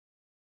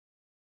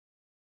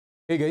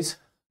Hey guys,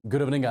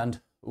 good evening and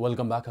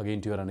welcome back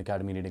again to your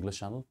Unacademy Neet English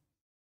channel.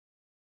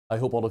 I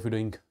hope all of you are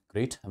doing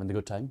great, having a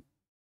good time.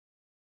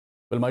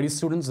 Well, my dear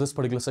students, this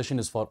particular session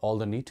is for all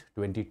the NEET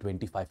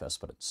 2025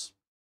 aspirants.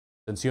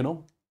 Since you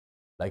know,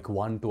 like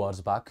 1-2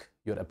 hours back,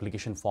 your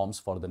application forms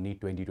for the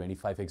NEET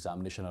 2025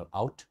 examination are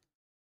out.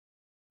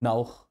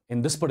 Now,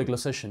 in this particular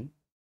session,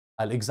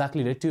 I'll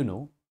exactly let you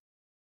know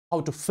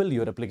how to fill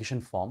your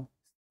application form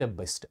step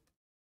by step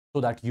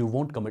so that you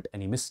won't commit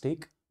any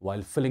mistake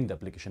while filling the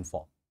application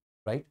form.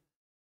 Right?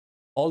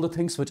 All the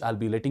things which I'll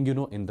be letting you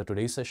know in the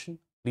today's session,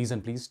 please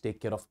and please take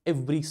care of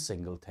every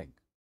single thing.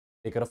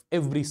 Take care of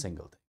every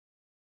single thing.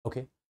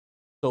 Okay?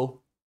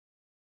 So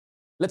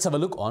let's have a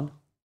look on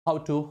how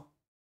to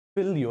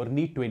fill your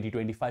NEET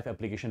 2025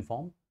 application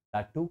form,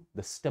 that too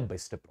the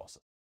step-by-step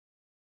process.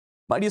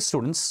 My dear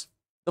students,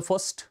 the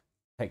first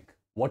thing,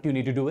 what you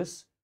need to do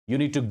is you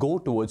need to go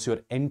towards your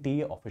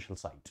NTA official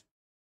site.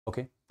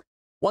 Okay?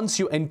 Once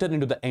you enter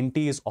into the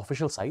NTA's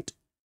official site,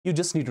 you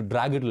just need to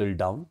drag it a little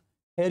down.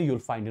 Here you'll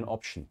find an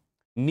option,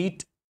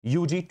 NEET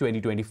UG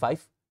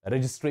 2025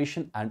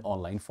 registration and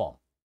online form.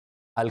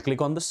 I'll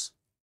click on this.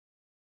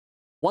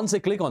 Once I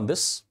click on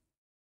this,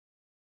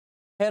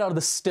 here are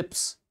the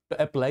steps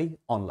to apply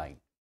online.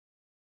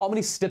 How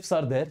many steps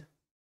are there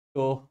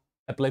to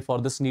apply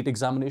for this NEET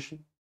examination?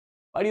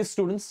 My dear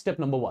students, step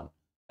number 1,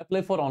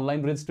 apply for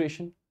online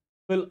registration,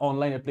 fill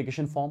online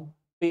application form,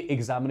 pay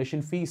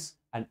examination fees,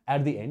 and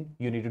at the end,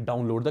 you need to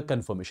download the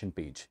confirmation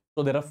page.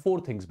 So there are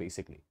 4 things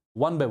basically.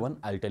 One by one,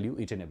 I'll tell you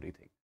each and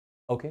everything.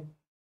 Okay.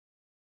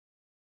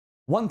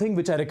 One thing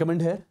which I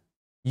recommend here,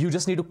 you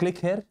just need to click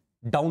here,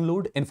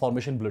 download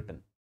information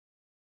bulletin.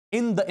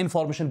 In the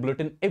information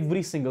bulletin,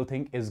 every single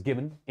thing is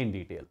given in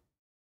detail.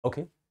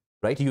 Okay.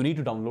 Right. You need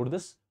to download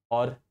this,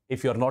 or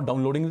if you're not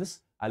downloading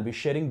this, I'll be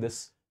sharing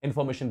this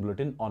information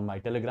bulletin on my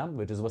Telegram,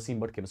 which is Wassim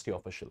Bhat Chemistry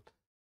Official.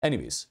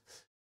 Anyways.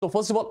 So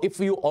first of all, if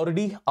you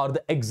already are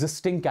the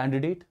existing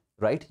candidate,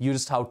 right, you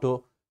just have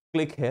to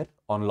click here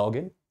on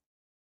login.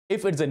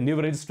 If it's a new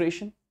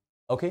registration,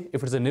 okay,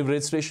 if it's a new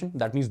registration,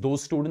 that means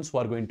those students who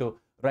are going to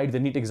write the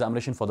NEET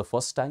examination for the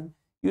first time,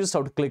 you just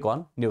have to click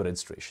on new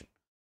registration.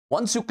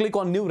 Once you click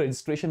on new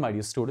registration, my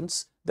dear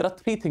students, there are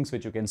 3 things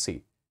which you can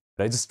see.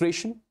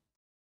 Registration,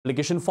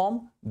 application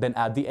form, then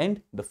at the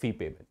end, the fee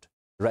payment,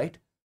 right?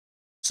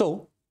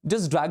 So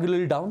just drag it a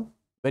little down.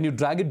 When you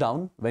drag it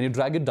down,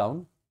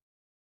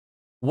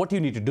 what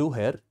you need to do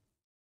here,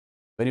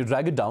 when you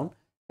drag it down,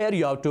 here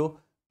you have to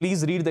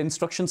please read the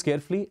instructions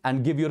carefully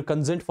and give your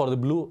consent for the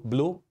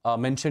below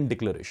mentioned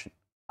declaration.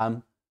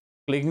 I'm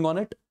clicking on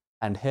it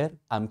and here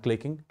I'm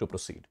clicking to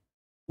proceed.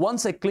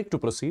 Once I click to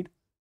proceed,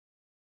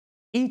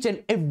 each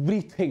and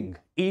everything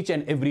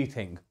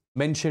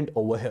mentioned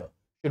over here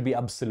should be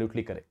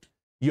absolutely correct.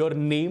 Your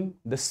name,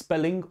 the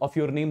spelling of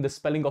your name, the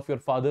spelling of your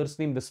father's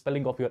name, the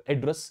spelling of your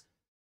address,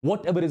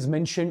 whatever is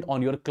mentioned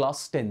on your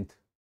class 10th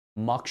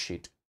mark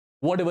sheet,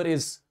 whatever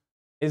is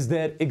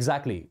there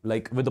exactly,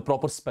 like with the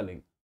proper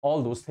spelling,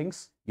 all those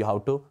things you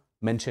have to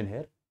mention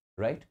here,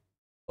 right?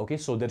 Okay,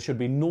 so there should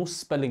be no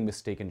spelling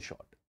mistake in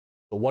short.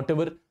 So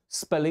whatever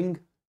spelling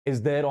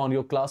is there on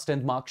your class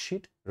 10th mark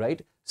sheet, right?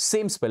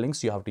 Same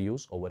spellings you have to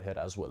use over here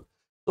as well.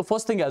 So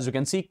first thing, as you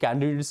can see,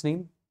 candidate's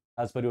name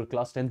as per your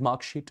class 10th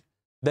mark sheet,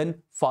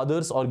 then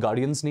father's or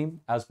guardian's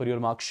name as per your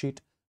mark sheet,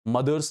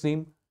 mother's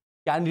name,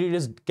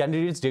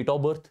 candidate's date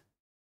of birth,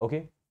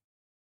 okay,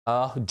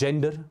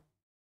 gender.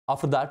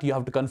 After that, you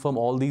have to confirm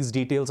all these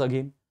details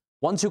again.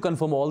 Once you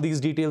confirm all these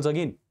details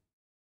again,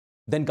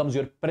 then comes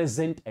your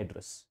present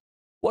address.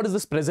 What is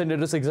this present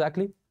address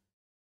exactly?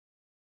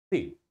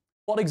 See,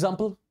 for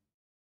example,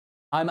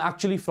 I'm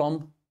actually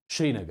from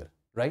Srinagar,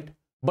 right?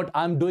 But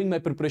I'm doing my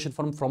preparation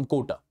from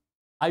Kota.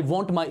 I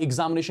want my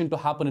examination to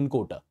happen in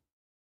Kota,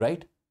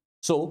 right?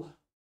 So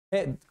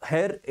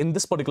here in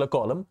this particular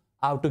column,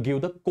 I have to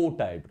give the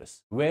Kota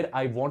address where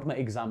I want my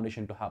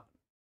examination to happen.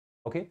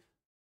 Okay,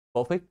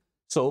 perfect.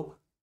 So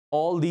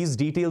all these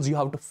details you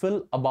have to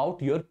fill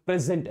about your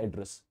present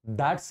address,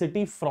 that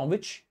city from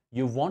which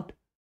you want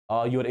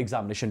your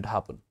examination to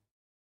happen.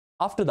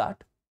 After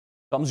that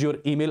comes your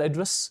email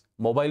address,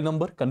 mobile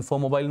number,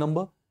 confirm mobile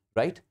number,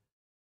 right?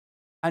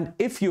 And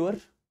if your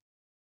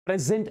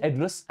present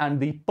address and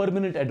the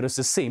permanent address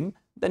is same,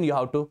 then you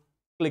have to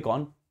click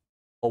on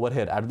over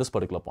here at this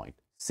particular point,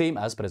 same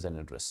as present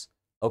address.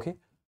 Okay.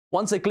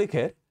 Once I click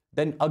here,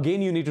 then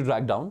again you need to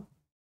drag down.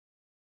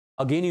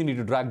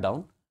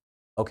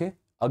 Okay.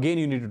 Again,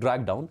 you need to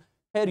drag down.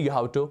 Here you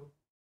have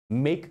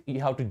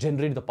to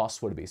generate the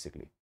password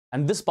basically.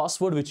 And this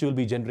password which you will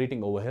be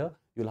generating over here,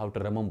 you'll have to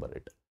remember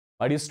it.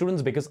 My dear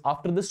students, because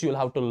after this, you'll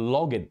have to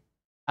log in.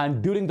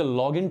 And during the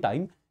login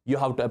time, you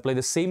have to apply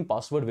the same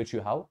password which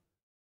you have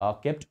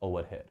kept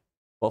over here.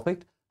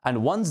 Perfect.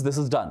 And once this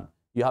is done,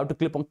 you have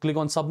to click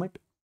on submit.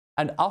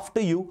 And after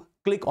you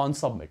click on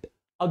submit,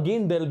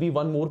 again, there will be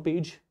one more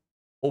page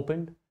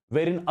opened,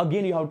 wherein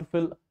again, you have to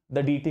fill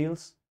the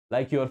details,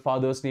 like your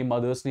father's name,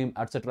 mother's name,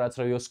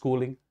 etc., your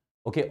schooling.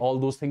 Okay, all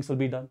those things will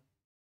be done.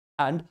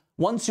 And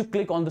once you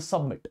click on the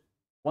submit,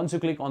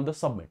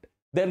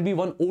 there will be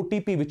one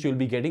OTP which you'll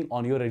be getting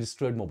on your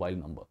registered mobile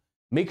number.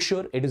 Make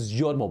sure it is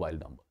your mobile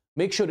number.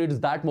 Make sure it is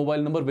that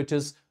mobile number which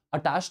is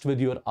attached with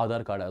your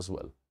Aadhaar card as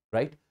well,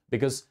 right?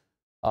 Because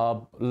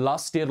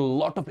last year, a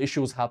lot of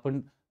issues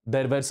happened.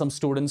 There were some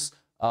students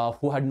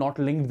who had not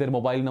linked their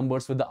mobile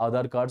numbers with the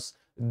Aadhaar cards.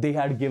 They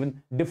had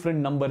given different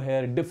number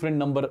here, different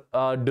number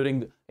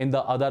in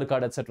the Aadhaar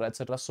card, etc.,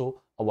 etc. So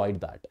avoid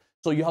that.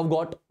 So you have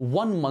got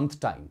 1 month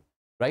time,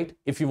 right?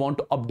 If you want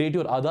to update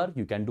your Aadhaar,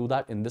 you can do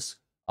that in this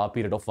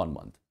period of 1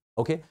 month.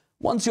 Okay.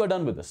 Once you are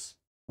done with this,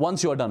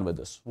 once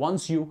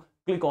you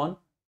click on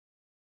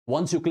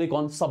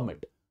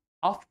submit,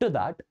 after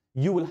that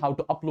you will have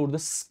to upload the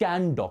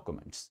scanned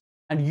documents,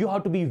 and you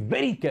have to be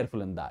very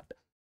careful in that.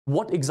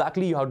 What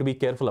exactly you have to be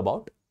careful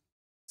about?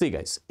 See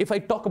guys, if I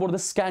talk about the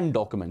scanned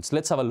documents,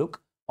 let's have a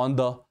look on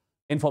the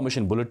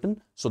information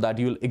bulletin so that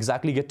you'll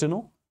exactly get to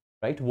know,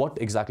 right, what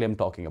exactly I'm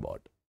talking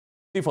about.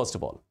 See, first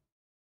of all,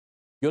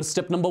 your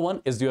step number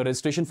 1 is your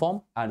registration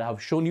form, and I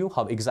have shown you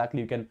how exactly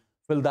you can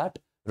fill that,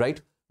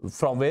 right,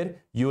 from where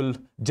you'll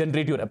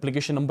generate your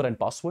application number and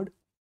password.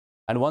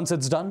 And once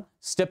it's done,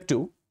 step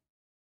 2,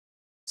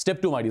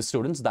 my dear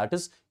students, that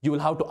is, you will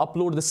have to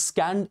upload the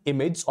scanned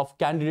image of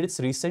candidate's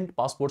recent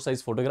passport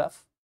size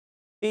photograph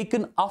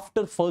taken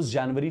after 1st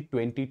January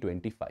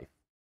 2025.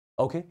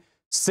 Okay,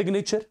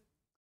 signature,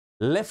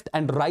 left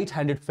and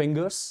right-handed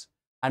fingers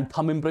and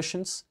thumb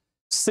impressions,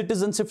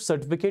 citizenship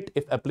certificate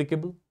if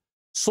applicable,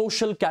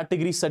 social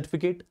category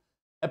certificate,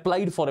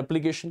 applied for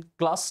application,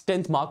 class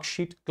 10th mark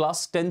sheet,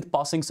 class 10th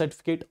passing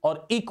certificate,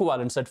 or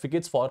equivalent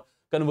certificates for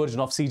conversion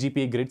of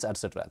CGPA grades,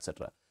 etc.,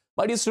 etc.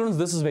 My dear students,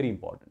 this is very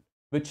important,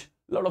 which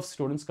a lot of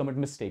students commit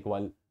mistake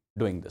while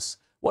doing this.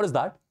 What is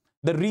that?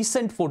 The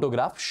recent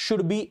photograph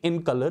should be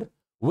in color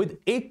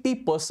with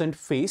 80%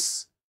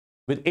 face,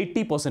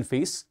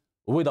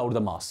 without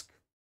the mask.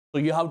 So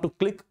you have to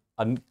click,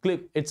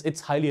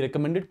 it's highly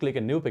recommended, click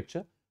a new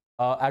picture.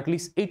 At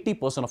least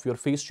 80% of your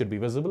face should be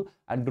visible,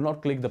 and do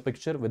not click the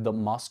picture with the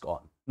mask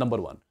on. Number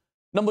 1.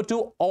 Number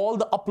 2, all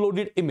the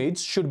uploaded image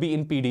should be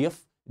in PDF,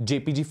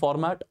 JPG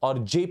format, or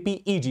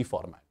JPEG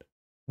format.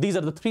 These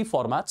are the 3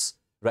 formats,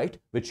 right,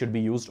 which should be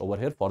used over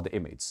here for the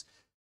image.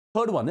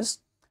 Third one is,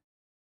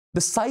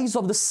 the size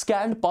of the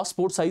scanned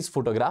passport size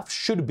photograph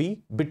should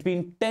be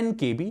between 10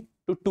 KB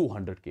to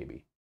 200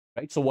 KB,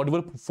 right? So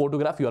whatever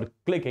photograph you are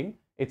clicking,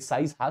 its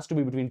size has to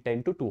be between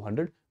 10 to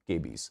 200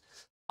 KBs.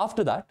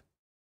 After that,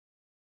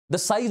 the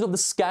size of the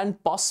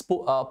scanned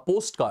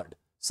postcard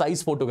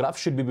size photograph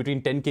should be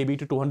between 10 KB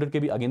to 200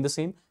 KB, again the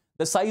same.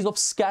 The size of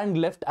scanned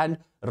left and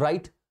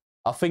right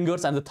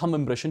fingers and the thumb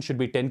impression should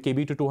be 10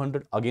 KB to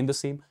 200, again the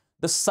same.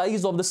 The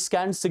size of the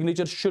scanned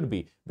signature should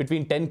be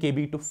between 10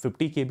 KB to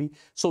 50 KB.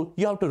 So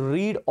you have to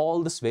read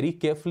all this very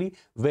carefully,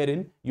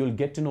 wherein you'll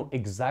get to know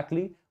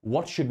exactly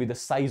what should be the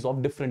size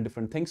of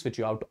different things which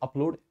you have to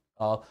upload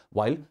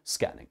while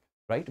scanning,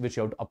 right? Which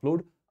you have to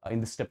upload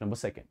in the step number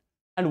 2.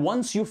 And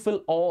once you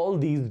fill all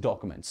these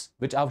documents,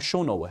 which I've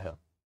shown over here,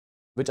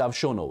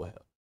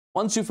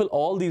 once you fill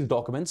all these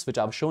documents, which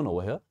I've shown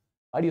over here,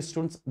 my dear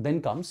students, then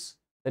comes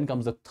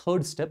the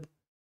third step.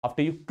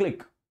 After you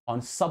click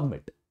on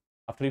submit,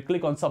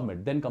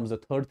 then comes the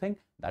third thing,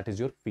 that is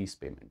your fees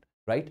payment,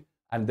 right?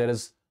 And there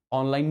is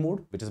online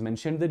mode, which is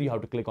mentioned there. You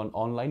have to click on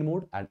online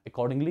mode, and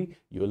accordingly,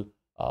 you'll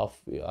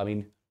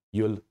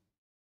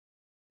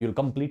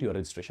complete your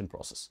registration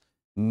process.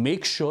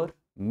 Make sure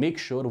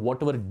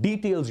whatever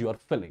details you are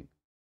filling,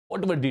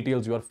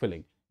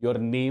 your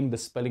name, the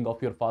spelling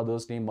of your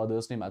father's name,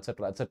 mother's name,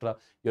 etc., etc.,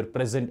 your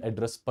present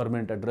address,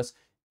 permanent address,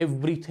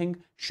 everything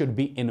should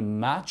be in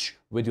match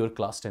with your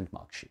class 10th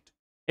mark sheet.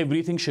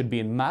 Everything should be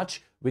in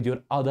match with your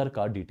Aadhaar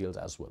card details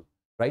as well,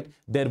 right?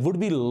 There would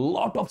be a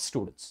lot of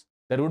students,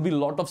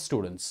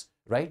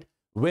 right,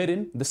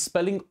 wherein the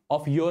spelling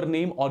of your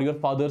name or your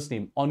father's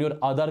name on your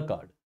Aadhaar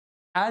card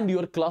and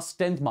your class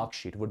 10th mark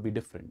sheet would be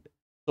different.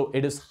 So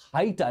it is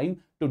high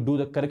time to do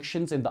the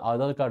corrections in the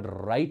Aadhaar card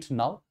right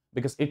now,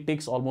 because it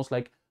takes almost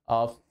like,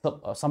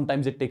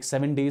 sometimes it takes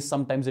 7 days,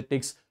 sometimes it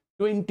takes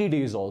 20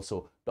 days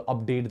also to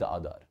update the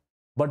Aadhaar.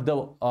 But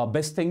the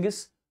best thing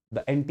is,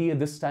 the NTA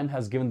this time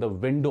has given the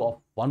window of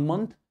 1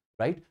 month,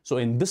 right? So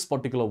in this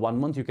particular 1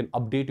 month, you can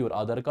update your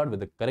Aadhaar card with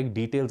the correct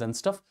details and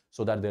stuff,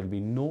 so that there will be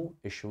no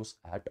issues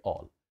at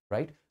all,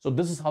 right? So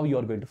this is how you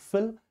are going to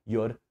fill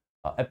your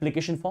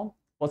application form.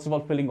 First of all,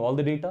 filling all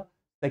the data.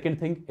 Second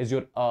thing is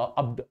you're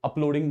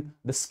uploading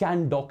the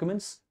scanned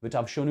documents, which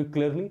I've shown you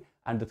clearly.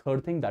 And the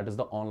third thing, that is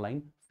the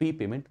online fee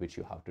payment, which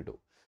you have to do.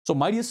 So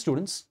my dear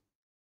students,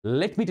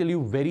 let me tell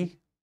you very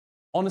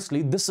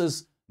honestly, this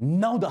is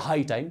now the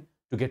high time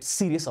to get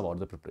serious about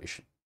the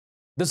preparation.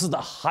 This is the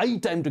high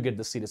time to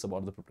get serious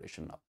about the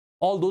preparation now.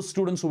 All those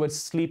students who were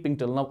sleeping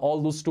till now,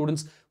 all those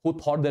students who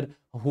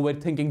were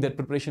thinking their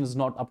preparation is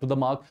not up to the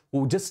mark,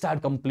 who just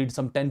had completed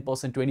some 10%,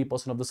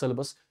 20% of the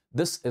syllabus,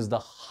 this is the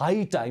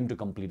high time to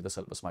complete the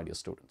syllabus, my dear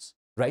students,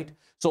 right?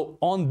 So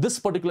on this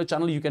particular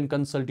channel, you can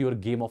consult your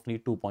Game of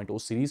Neet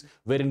 2.0 series,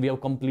 wherein we have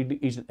completed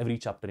each and every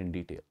chapter in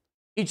detail.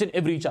 Each and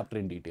every chapter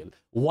in detail.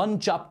 One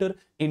chapter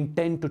in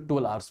 10 to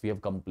 12 hours we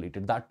have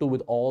completed. That too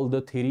with all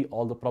the theory,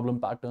 all the problem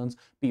patterns,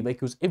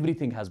 PYQs,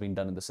 everything has been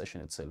done in the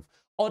session itself.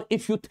 Or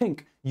if you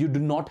think you do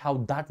not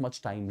have that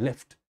much time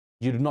left,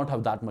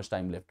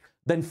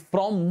 then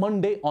from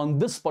Monday on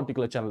this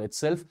particular channel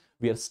itself,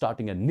 we are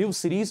starting a new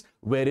series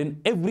wherein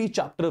every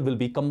chapter will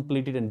be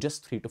completed in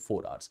just 3 to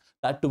 4 hours.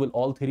 That too will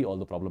all theory, all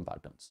the problem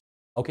patterns.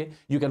 Okay,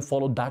 you can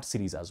follow that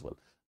series as well.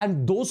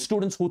 And those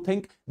students who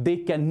think they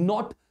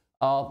cannot,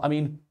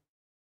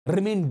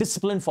 remain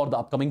disciplined for the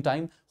upcoming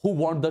time, who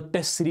want the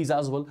test series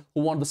as well,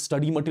 who want the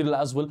study material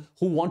as well,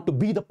 who want to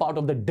be the part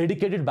of the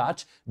dedicated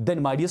batch, then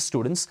my dear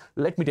students,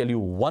 let me tell you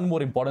one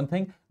more important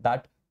thing,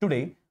 that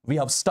today we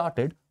have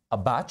started a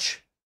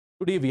batch.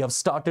 Today we have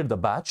started the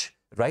batch,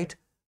 right?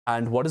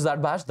 And what is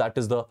that batch? That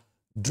is the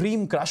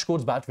Dream Crash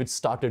Course batch, which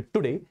started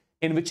today,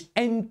 in which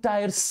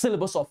entire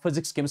syllabus of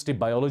physics, chemistry,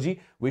 biology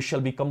we shall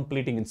be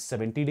completing in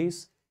 70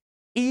 days.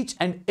 Each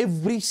and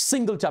every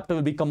single chapter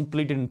will be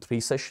completed in 3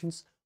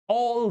 sessions.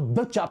 All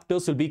the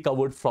chapters will be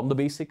covered from the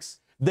basics.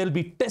 There will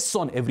be tests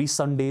on every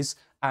Sundays,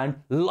 and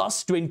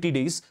last 20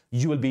 days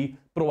you will be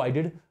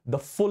provided the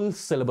full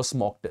syllabus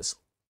mock test.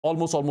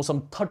 Almost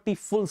some 30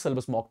 full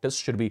syllabus mock tests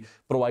should be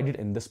provided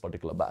in this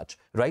particular batch,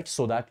 right?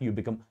 So that you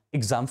become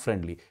exam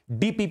friendly.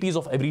 DPPs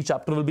of every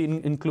chapter will be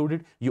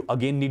included. You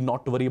again need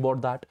not to worry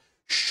about that.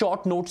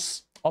 Short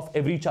notes of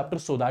every chapter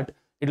so that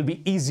it will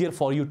be easier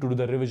for you to do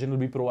the revision will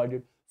be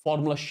provided.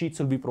 Formula sheets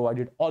will be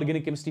provided.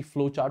 Organic chemistry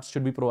flow charts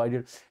should be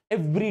provided.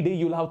 Every day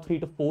you'll have 3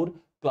 to 4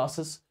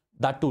 classes,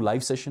 that too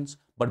live sessions.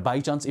 But by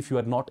chance, if you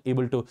are not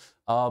able to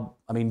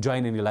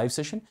join any live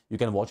session, you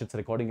can watch its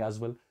recording as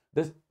well.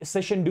 The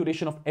session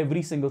duration of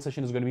every single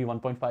session is going to be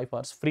 1.5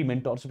 hours. Free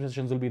mentorship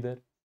sessions will be there,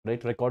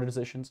 right? Recorded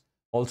sessions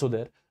also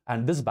there.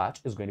 And this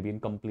batch is going to be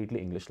in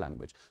completely English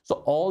language.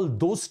 So all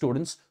those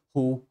students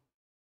who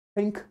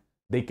think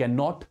they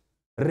cannot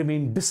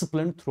remain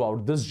disciplined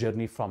throughout this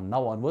journey from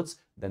now onwards,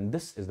 then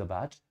this is the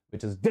batch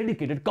which is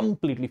dedicated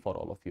completely for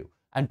all of you.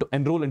 And to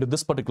enroll into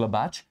this particular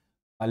batch,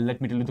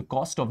 let me tell you, the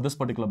cost of this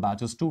particular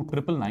batch is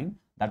 2,999.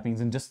 That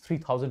means in just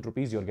 3,000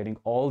 rupees, you're getting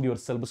all your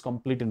syllabus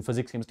complete in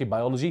physics, chemistry,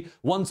 biology.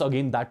 Once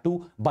again, that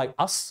too by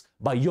us,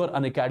 by your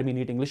Unacademy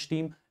NEET English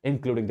team,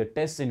 including the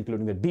tests,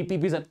 including the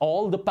DPPs and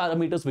all the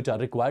parameters which are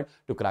required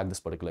to crack this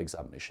particular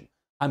examination.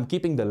 I'm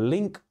keeping the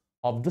link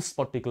of this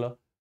particular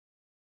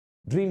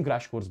Dream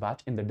Crash Course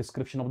batch in the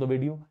description of the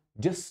video.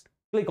 Just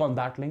click on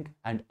that link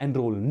and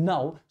enroll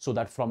now, so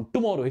that from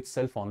tomorrow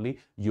itself only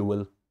you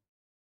will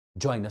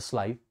join us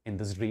live in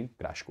this Dream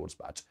Crash Course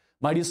batch.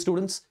 My dear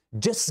students,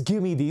 just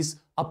give me these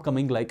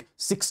upcoming like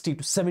 60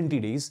 to 70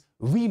 days.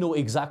 We know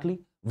exactly,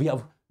 we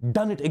have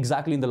done it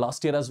exactly in the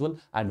last year as well,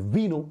 and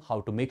we know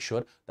how to make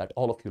sure that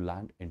all of you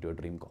land into a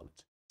dream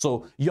college.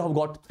 So you have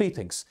got 3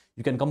 things.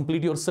 You can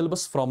complete your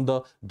syllabus from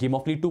the Game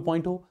of Lead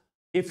 2.0.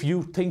 If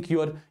you think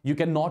you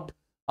cannot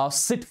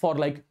sit for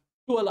like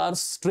 12 hours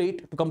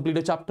straight to complete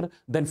a chapter,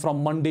 then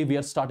from Monday we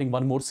are starting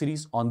one more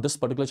series on this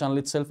particular channel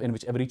itself, in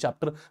which every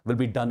chapter will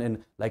be done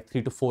in like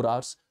 3 to 4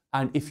 hours.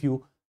 And if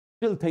you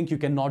still think you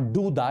cannot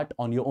do that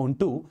on your own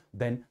too,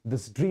 then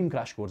this Dream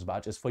Crash Course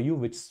batch is for you,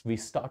 which we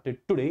started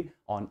today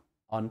on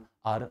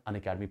our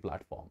Unacademy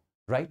platform,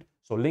 right?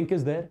 So link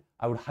is there.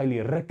 I would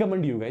highly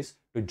recommend you guys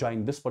to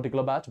join this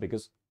particular batch,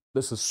 because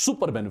this is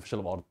super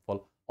beneficial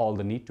for all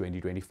the NEET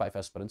 2025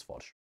 aspirants for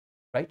sure,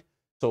 right?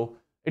 So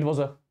it was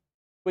a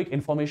quick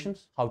information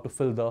how to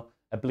fill the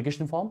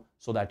application form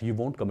so that you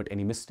won't commit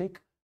any mistake,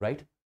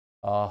 right?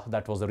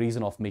 That was the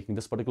reason of making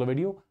this particular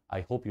video.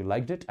 I hope you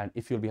liked it. And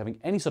if you'll be having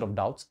any sort of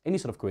doubts, any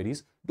sort of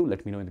queries, do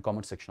let me know in the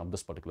comment section of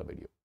this particular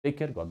video. Take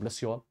care. God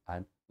bless you all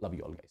and love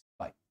you all, guys.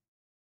 Bye.